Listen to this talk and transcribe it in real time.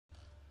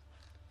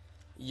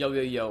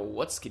Yo,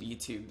 what's good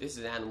YouTube? This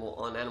is Animal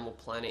on Animal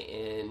Planet,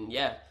 and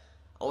yeah,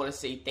 I want to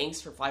say thanks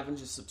for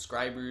 500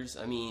 subscribers.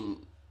 I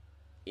mean,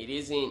 it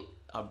isn't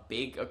a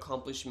big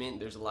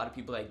accomplishment. There's a lot of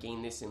people that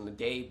gain this in the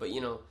day, but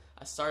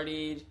I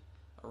started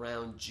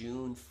around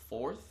June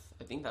 4th.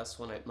 I think that's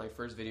when my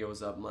first video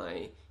was up,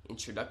 my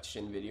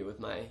introduction video with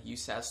my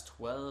USAS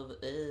 12.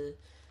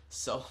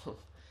 So,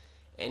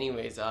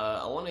 anyways,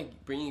 I want to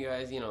bring you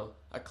guys,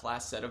 a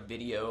class setup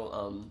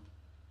video,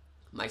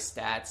 my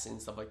stats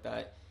and stuff like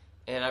that.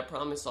 And I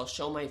promise I'll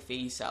show my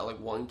face at like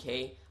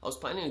 1K. I was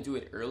planning to do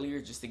it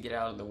earlier just to get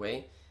out of the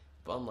way,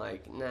 but I'm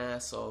like, nah.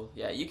 So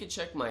yeah, you can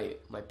check my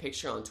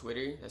picture on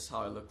Twitter. That's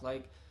how I look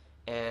like.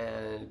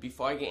 And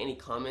before I get any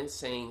comments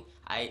saying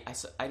I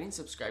didn't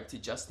subscribe to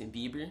Justin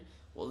Bieber,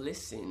 well,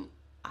 listen,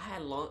 I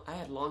had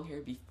long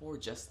hair before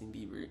Justin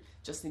Bieber.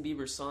 Justin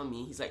Bieber saw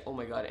me. He's like, oh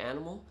my God,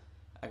 Animal,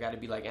 I gotta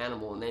be like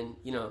Animal. And then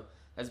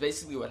that's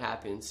basically what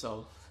happened.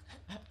 So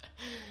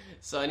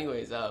so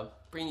anyways,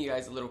 bring you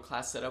guys a little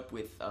class setup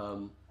with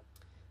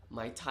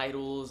my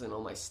titles and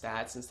all my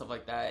stats and stuff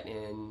like that.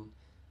 And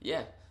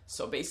yeah,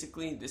 so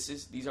basically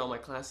these are all my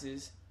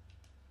classes,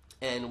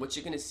 and what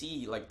you're gonna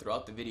see like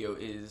throughout the video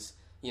is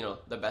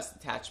the best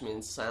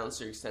attachments,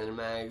 silencer, extended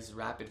mags,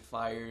 rapid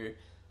fire,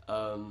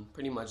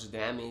 pretty much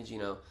damage,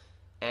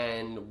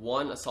 and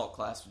one assault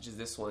class, which is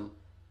this one.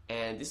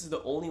 And this is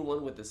the only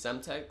one with the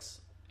Semtex,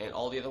 and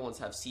all the other ones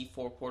have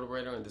C4 portable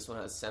radar, and this one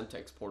has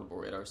Semtex portable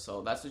radar.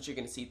 So that's what you're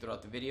going to see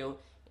throughout the video.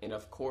 And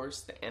of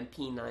course, the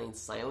MP9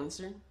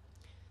 silencer.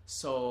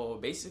 So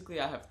basically,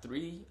 I have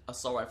 3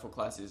 assault rifle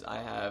classes. I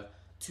have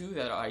 2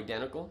 that are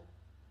identical,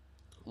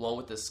 one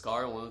with the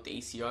SCAR, one with the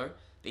ACR.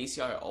 The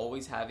ACR, I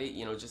always have it,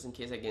 just in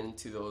case I get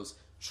into those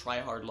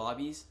try-hard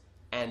lobbies.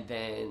 And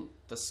then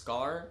the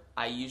SCAR,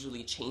 I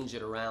usually change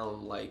it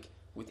around like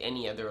with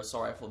any other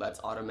assault rifle that's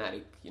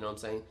automatic, you know what I'm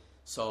saying?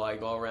 So I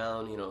go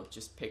around,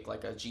 just pick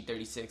like a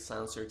G36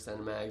 silencer,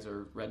 extended mags,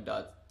 or red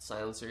dot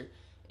silencer,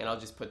 and I'll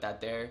just put that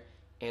there.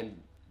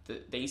 And the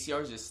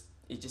ACR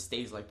it just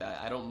stays like that.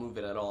 I don't move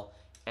it at all.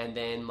 And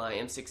then my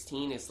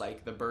M16 is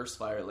like the burst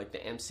fire, like the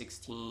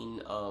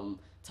M16,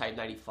 Type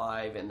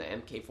 95, and the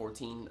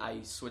MK14. I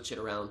switch it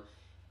around.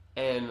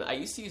 And I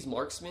used to use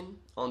marksman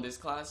on this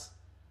class,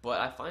 but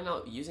I find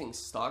out using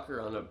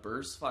stalker on a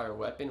burst fire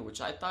weapon,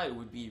 which I thought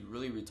would be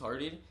really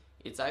retarded,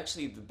 it's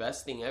actually the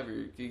best thing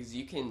ever because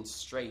you can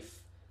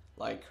strafe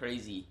like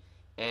crazy.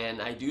 And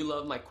I do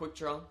love my quick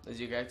draw. As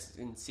you guys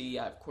can see,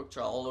 I have quick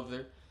draw all over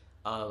there.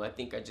 I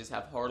think I just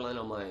have hardline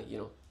on my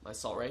my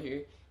assault right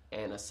here,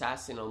 and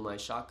assassin on my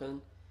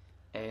shotgun.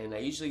 And I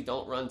usually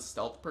don't run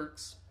stealth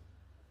perks.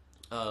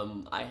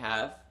 I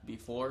have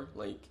before,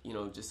 like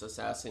just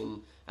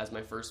assassin as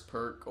my first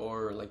perk,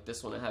 or like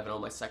this one I have it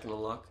on my second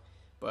unlock.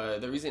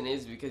 But the reason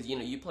is because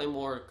you play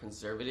more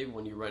conservative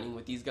when you're running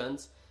with these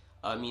guns.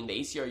 I mean, the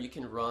ACR you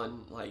can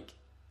run like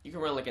an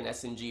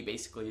SMG.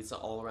 Basically, it's an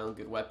all-around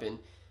good weapon.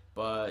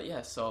 But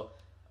yeah, so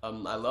I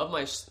love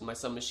my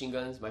submachine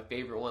guns. My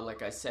favorite one,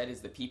 like I said,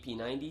 is the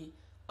PP90.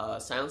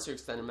 Silencer,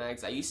 extended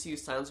mags. I used to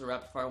use silencer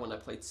rapid fire when I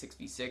played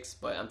 6v6,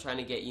 but I'm trying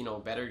to get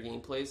better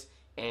gameplays,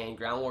 and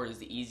ground war is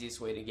the easiest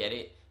way to get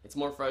it. It's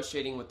more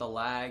frustrating with the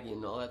lag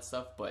and all that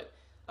stuff, but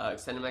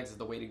extended mags is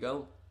the way to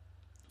go.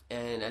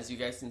 And as you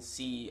guys can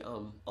see,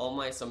 all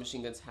my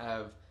submachine guns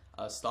have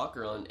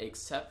stalker on,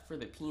 except for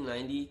the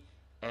P90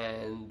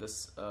 and the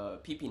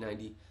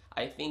PP90.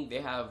 I think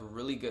they have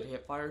really good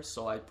hip fire,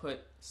 so I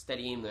put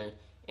steady aim there.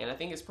 And I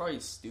think it's probably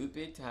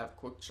stupid to have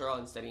quick draw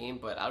and steady aim,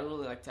 but I don't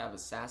really like to have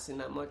assassin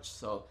that much,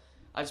 so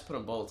I just put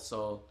them both.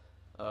 So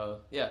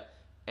yeah,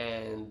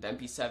 and the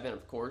MP7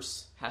 of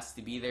course has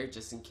to be there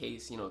just in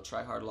case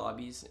try hard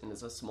lobbies and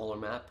it's a smaller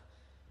map.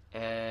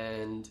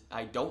 And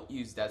I don't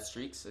use death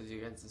streaks. As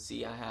you guys can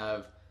see, I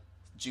have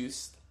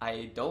juiced.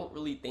 I don't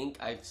really think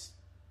I've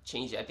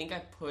changed it. I think I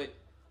put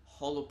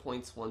hollow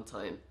points one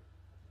time.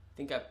 I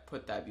think I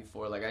put that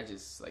before, like I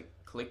just like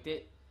clicked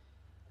it.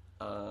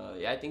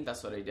 Yeah, I think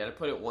that's what I did. I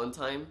put it one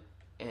time,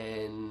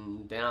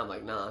 and then I'm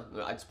like, nah,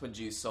 I just put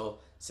juice. So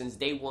since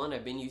day one,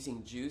 I've been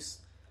using juice.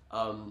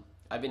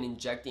 I've been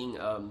injecting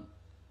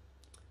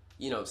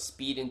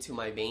speed into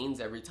my veins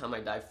every time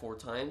I die 4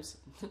 times.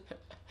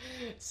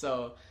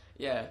 So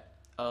yeah,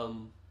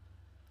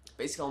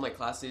 basically all my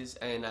classes.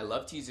 And I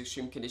love to use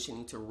extreme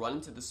conditioning to run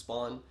into the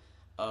spawn.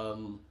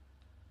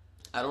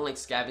 I don't like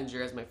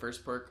scavenger as my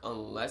first perk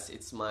unless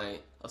it's my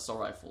assault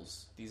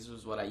rifles. These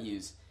is what I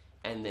use.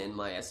 And then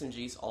my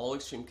SMGs, all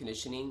extreme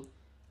conditioning.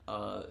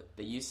 The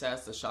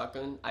USAS, the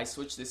shotgun, I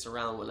switch this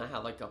around when I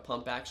have like a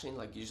pump action,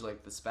 like usually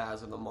like the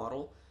spaz or the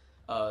model.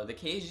 The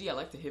KSG, I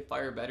like to hip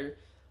fire better,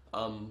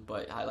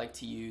 but I like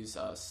to use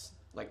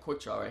like quick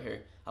draw right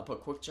here. I'll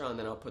put quick draw and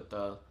then I'll put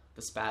the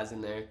spaz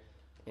in there,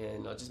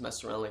 and I'll just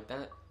mess around like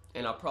that.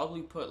 And I'll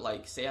probably put,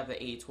 like, say I have the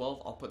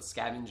A12, I'll put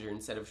scavenger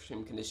instead of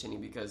extreme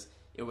conditioning because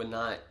it would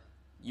not,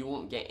 you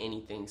won't get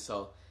anything.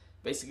 So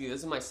basically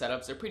this is my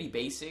setups. They're pretty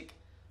basic.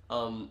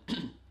 And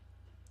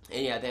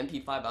yeah, the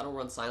MP5, I don't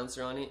run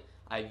silencer on it.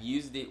 I've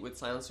used it with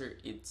silencer.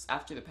 It's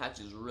after the patch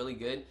is really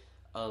good.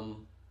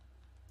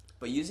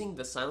 But using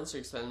the silencer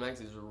extended mags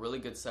is a really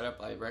good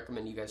setup. I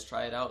recommend you guys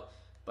try it out.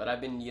 But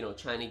I've been,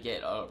 trying to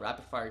get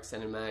rapid fire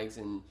extended mags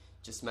and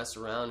just mess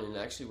around, and it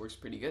actually works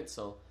pretty good.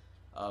 So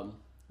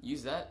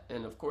use that.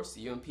 And of course,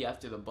 the UMP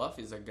after the buff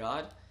is a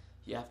god.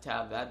 You have to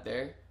have that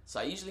there. So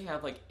I usually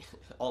have like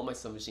all my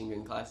submachine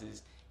gun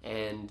classes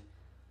and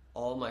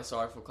all my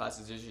assault rifle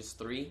classes. There's just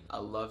 3. I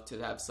love to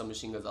have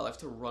submachine guns. I like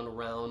to run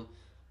around,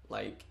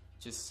 I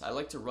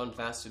like to run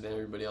faster than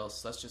everybody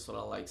else. That's just what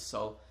I like.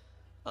 So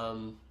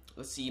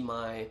let's see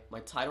my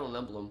title and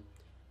emblem.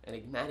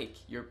 Enigmatic,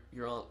 you're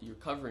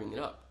covering it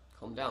up.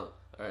 Calm down.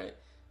 All right.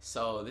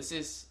 So this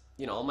is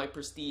all my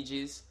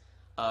prestiges.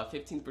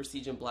 15th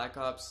prestige in Black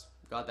Ops,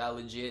 got that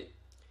legit.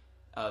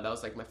 That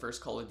was like my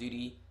first Call of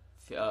Duty.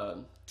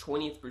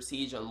 20th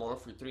prestige on Modern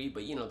Warfare 3,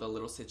 but the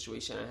little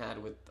situation I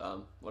had with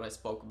what I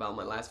spoke about in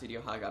my last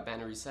video, how I got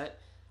banner reset.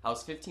 I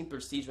was 15th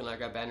prestige when I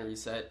got banner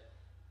reset,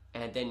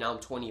 and then now I'm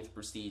 20th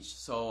prestige.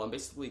 So I'm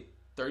basically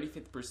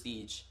 35th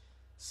prestige.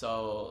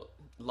 So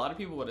a lot of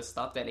people would have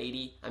stopped at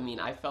 80. I mean,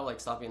 I felt like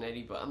stopping at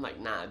 80, but I'm like,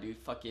 nah, dude,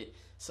 fuck it.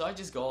 So I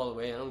just go all the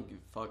way. I don't give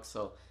a fuck.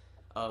 So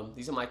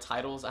these are my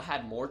titles. I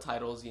had more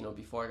titles,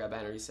 before I got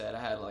banner reset. I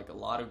had like a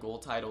lot of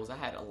gold titles. I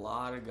had a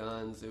lot of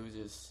guns. It was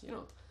just,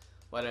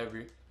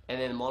 whatever. And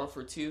then Modern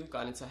Warfare 2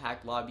 got into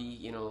hack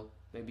lobby,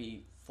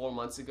 maybe 4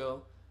 months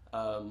ago.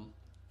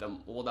 The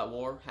World at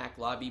War hack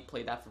lobby,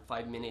 played that for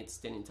 5 minutes,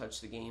 didn't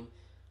touch the game.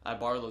 I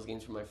borrowed those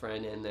games from my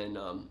friend, and then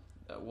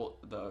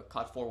the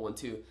COD 4 one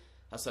too.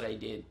 That's what I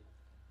did.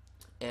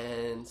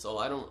 And so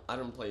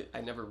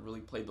I never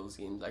really played those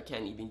games. I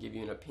can't even give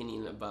you an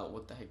opinion about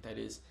what the heck that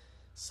is.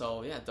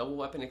 So yeah, Double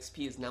Weapon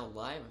XP is now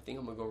live. I think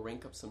I'm gonna go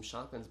rank up some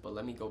shotguns, but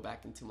let me go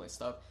back into my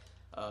stuff.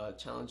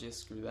 Challenges,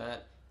 screw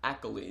that.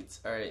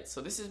 Accolades. Alright,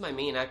 so this is my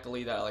main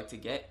accolade that I like to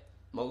get.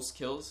 Most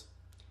kills.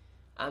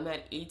 I'm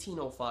at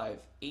 1805.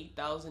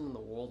 8,000 in the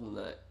world in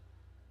that.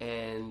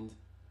 And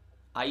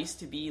I used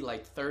to be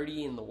like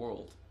 30 in the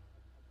world.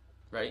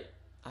 Right?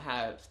 I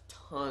have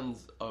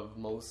tons of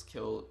most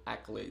kill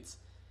accolades.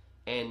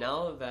 And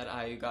now that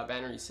I got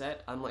banner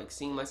reset, I'm like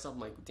seeing myself,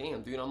 I'm like,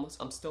 damn, dude,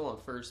 I'm still on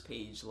first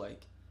page.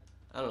 Like,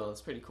 I don't know,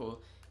 it's pretty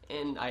cool.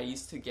 And I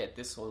used to get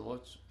this one,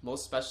 which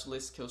most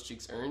specialist kill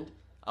streaks earned.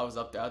 I was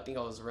up there. I think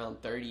I was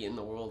around 30 in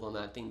the world on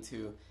that thing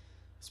too.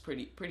 It's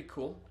pretty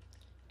cool.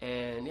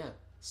 And yeah,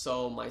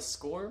 so my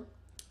score,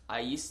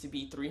 I used to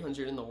be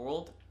 300 in the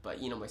world, but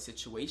my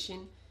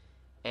situation.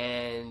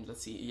 And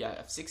let's see, yeah, I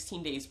have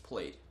 16 days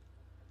played.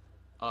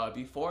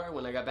 Before,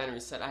 when I got banner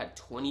reset, I had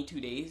 22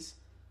 days.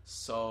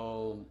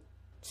 So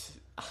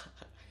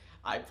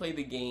I played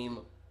the game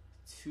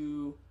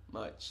too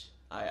much.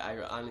 I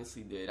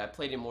honestly did. I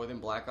played it more than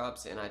Black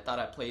Ops, and I thought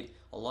I played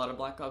a lot of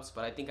Black Ops,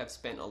 but I think I've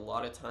spent a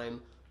lot of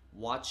time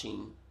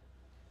watching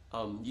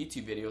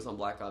YouTube videos on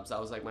Black Ops. That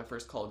was like my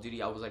first Call of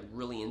Duty. I was like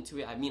really into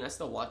it. I mean, I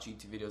still watch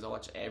YouTube videos. I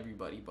watch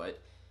everybody,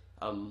 but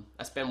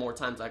I spend more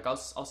time. Like I'll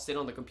sit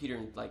on the computer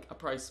and like I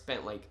probably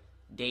spent like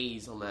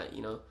days on that.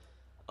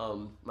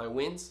 My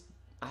wins.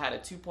 I had a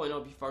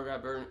 2.0 before I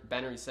got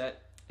banner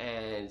reset,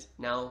 and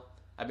now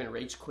I've been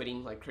rage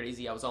quitting like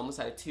crazy. I was almost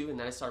at a 2, and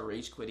then I started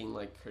rage quitting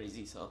like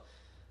crazy. So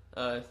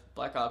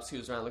Black Ops 2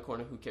 is around the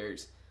corner. Who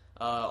cares?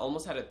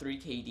 Almost had a 3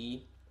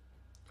 KD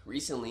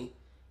recently,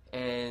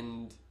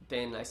 and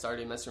then I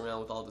started messing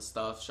around with all the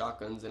stuff,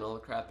 shotguns and all the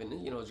crap, and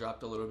it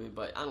dropped a little bit.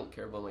 But I don't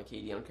care about my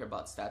KD. I don't care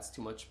about stats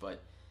too much,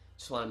 but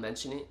just want to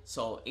mention it.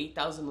 So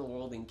 8,000 in the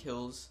world in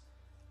kills,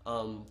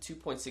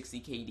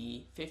 2.60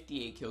 KD,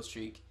 58 kill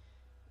streak,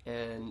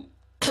 and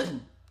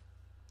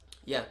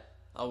yeah,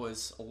 I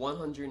was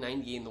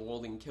 198 in the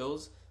world in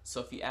kills. So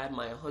if you add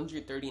my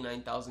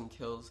 139,000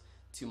 kills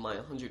to my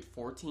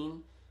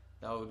 114,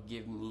 that would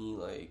give me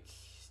like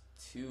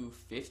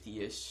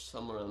 250-ish,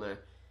 somewhere around there.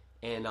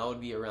 And I would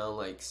be around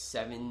like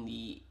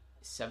 70,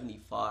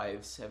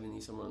 75,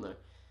 70, somewhere around there.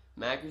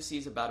 My accuracy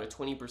is about a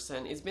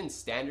 20%. It's been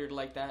standard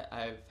like that.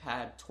 I've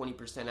had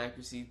 20%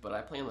 accuracy, but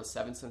I play on the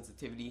 7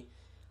 sensitivity.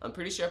 I'm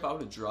pretty sure if I were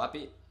to drop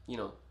it,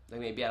 like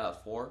maybe at a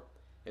 4,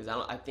 is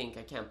I think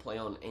I can't play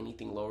on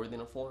anything lower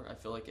than a 4. I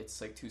feel like it's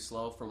like too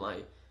slow for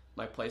my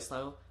play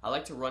style. I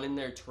like to run in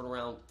there, turn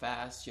around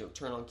fast,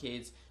 turn on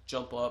kids,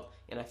 jump up,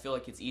 and I feel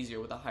like it's easier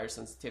with a higher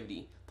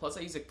sensitivity. Plus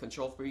I use a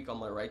control freak on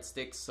my right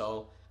stick,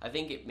 so I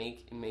think it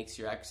makes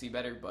your accuracy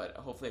better, but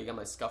hopefully I get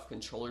my scuff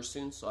controller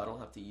soon so I don't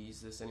have to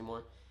use this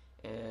anymore.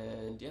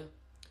 And yeah,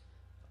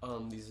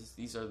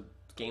 these are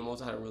game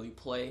modes I don't really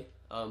play.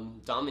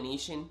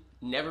 Domination,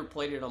 never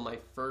played it on my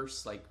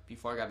first,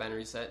 before I got banner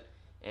reset,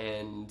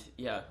 and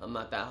yeah, I'm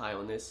not that high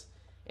on this.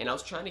 And I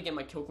was trying to get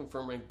my kill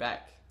confirm rank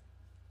back.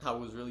 I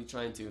was really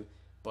trying to,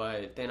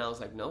 but then I was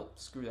like, nope,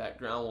 screw that,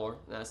 ground war,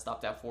 and I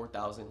stopped at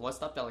 4,000. Well, I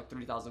stopped at like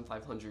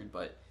 3,500,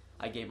 but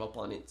I gave up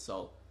on it.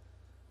 So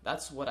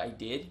that's what I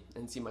did.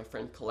 And see my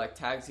friend collect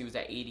tags. He was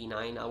at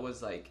 89. I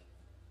was like,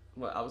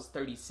 I was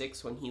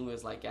 36 when he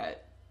was like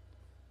at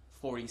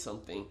 40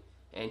 something,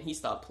 and he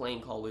stopped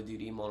playing Call of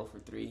Duty Modern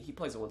Warfare 3. He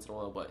plays it once in a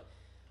while, but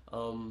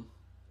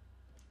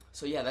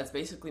so yeah, that's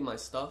basically my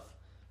stuff.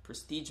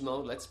 Prestige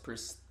mode. Let's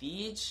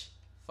prestige.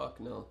 Fuck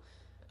no.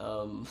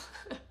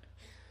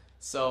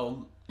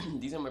 So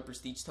these are my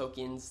prestige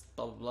tokens,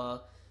 blah blah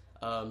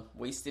blah.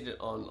 Wasted it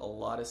on a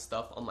lot of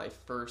stuff on my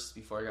first,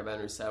 before I got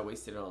banned reset. I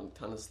wasted it on a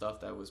ton of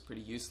stuff that was pretty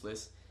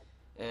useless.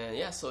 And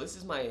yeah, so this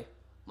is my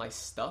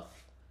stuff,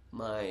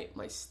 my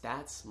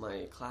stats,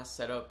 my class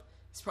setup.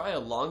 It's probably a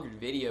longer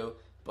video,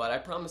 but I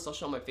promise I'll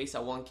show my face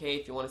at 1K.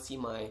 If you want to see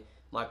my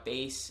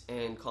face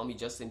and call me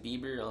Justin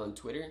Bieber on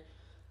Twitter,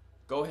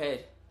 go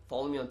ahead,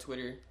 follow me on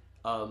Twitter.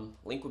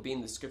 Link will be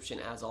in the description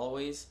as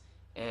always.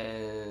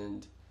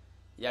 And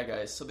yeah,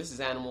 guys, so this is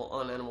Animal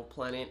on Animal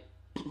Planet.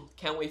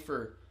 Can't wait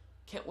for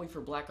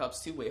Black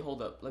Ops 2. Wait,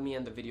 hold up. Let me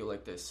end the video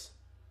like this.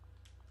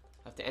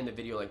 I have to end the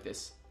video like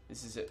this.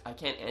 This is it. I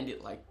can't end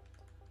it like,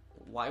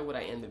 why would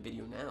I end the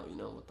video now? You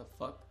know, what the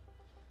fuck?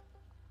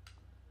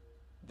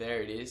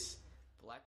 There it is.